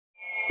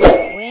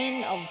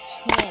Wind of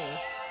Change.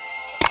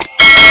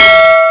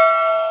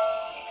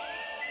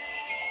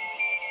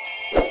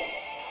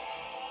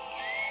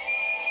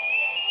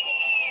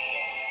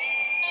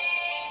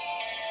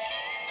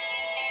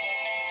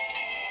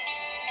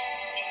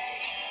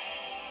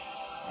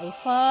 I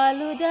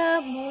follow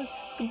the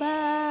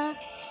Moskva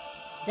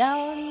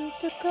down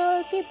to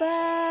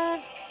Korkiba,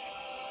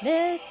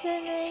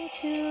 listening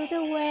to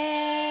the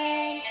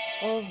wind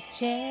of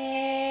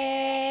change.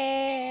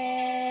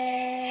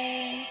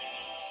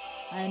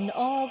 An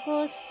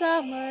August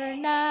summer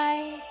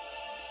night,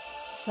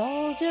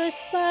 soldiers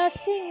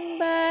passing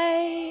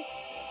by,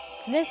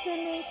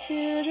 listening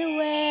to the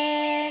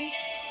wind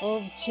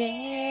of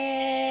change.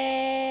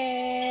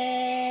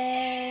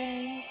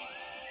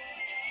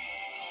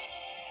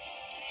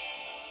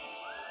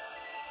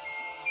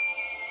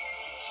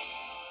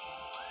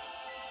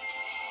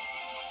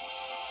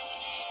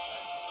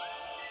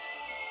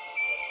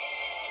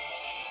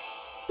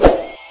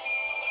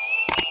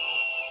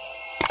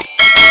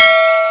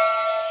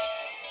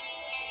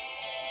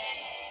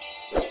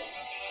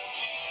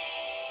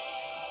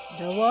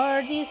 The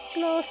world is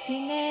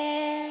closing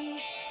in,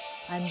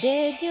 and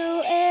did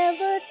you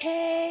ever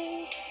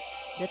think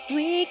that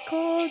we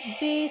could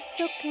be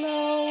so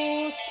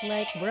close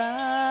like brothers?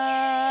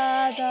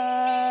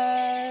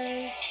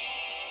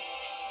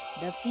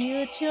 The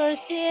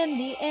future's in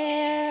the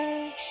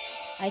air,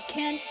 I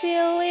can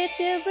feel it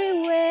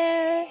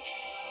everywhere,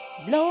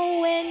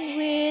 blowing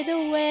with the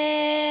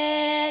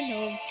wind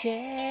of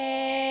change.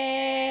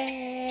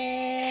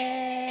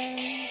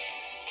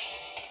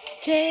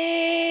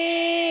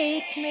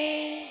 Take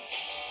me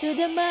to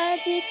the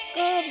magic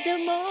of the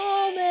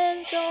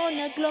moment on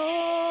a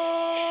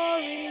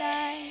glory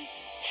night,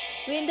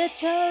 when the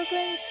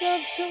children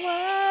of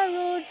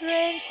tomorrow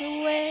dreams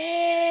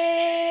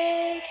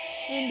away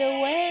in the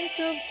winds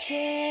of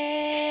change.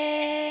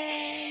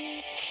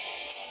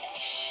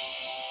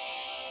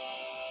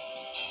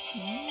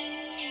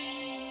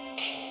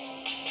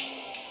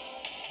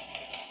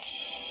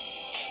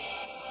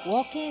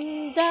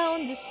 Walking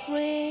down the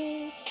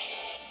street,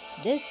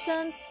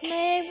 distant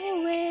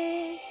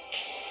memories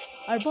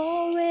are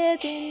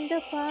buried in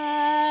the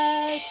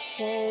past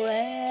forever.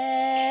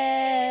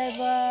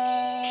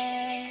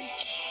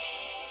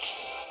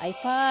 I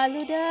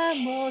follow the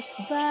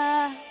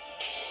Moskva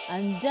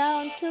and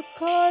down to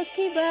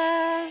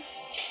Korkiba,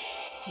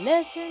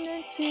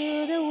 listening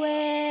to the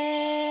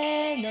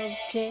wind of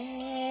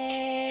change.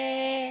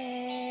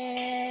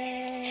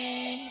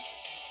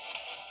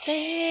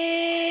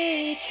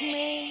 Take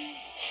me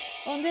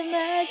on the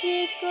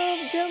magic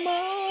of the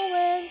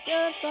moment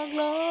of a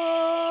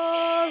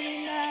glory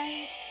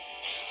night,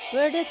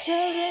 where the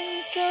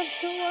children of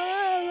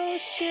tomorrow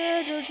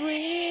share their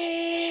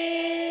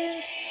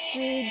dreams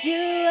with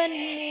you and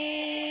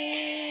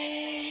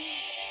me.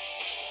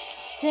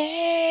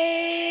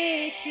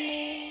 Take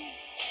me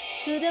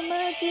to the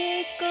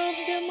magic of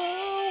the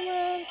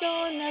moment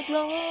on a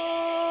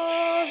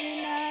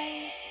glory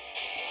night,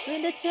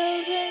 when the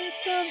children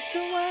of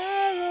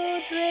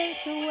tomorrow dreams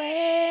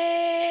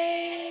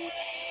away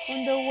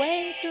on the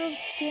wings of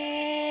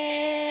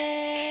change.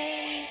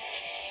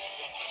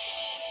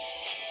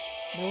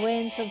 The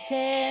winds of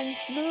change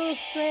blew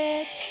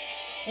straight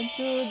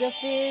into the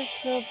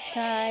fist of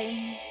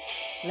time,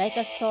 like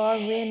a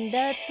storm wind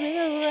that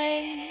will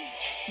ring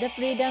the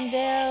freedom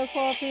bell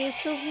for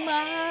peace of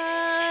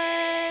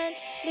mind.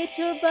 Let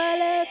your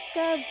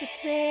balaka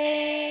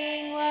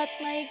sing what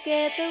my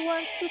gator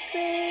wants to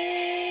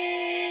sing.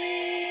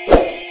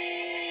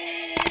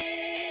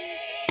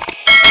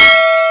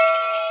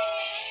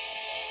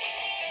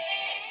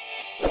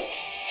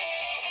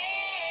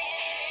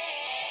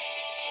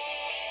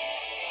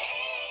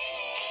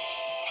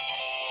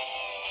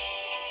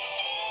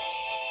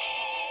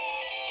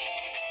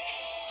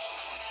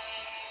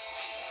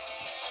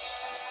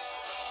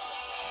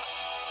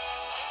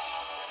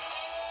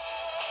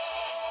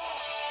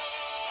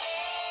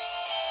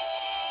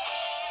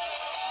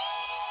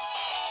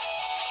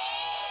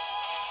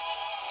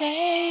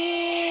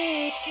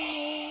 Take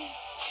me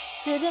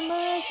to the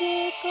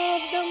magic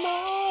of the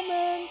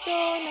moment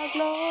on a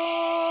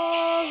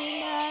glory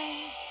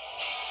night,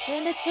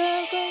 when the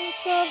children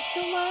of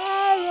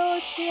tomorrow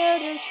share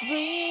their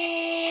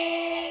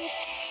dreams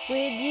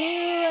with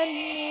you and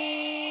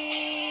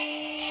me.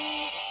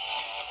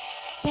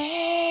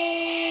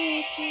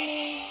 Take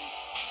me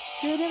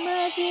to the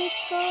magic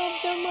of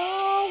the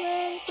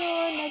moment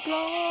on a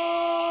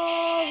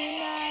glory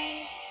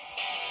night,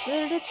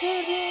 where the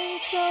children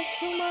of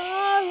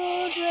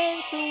tomorrow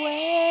dreams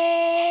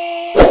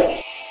away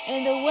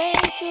in the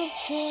waves of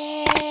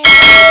change.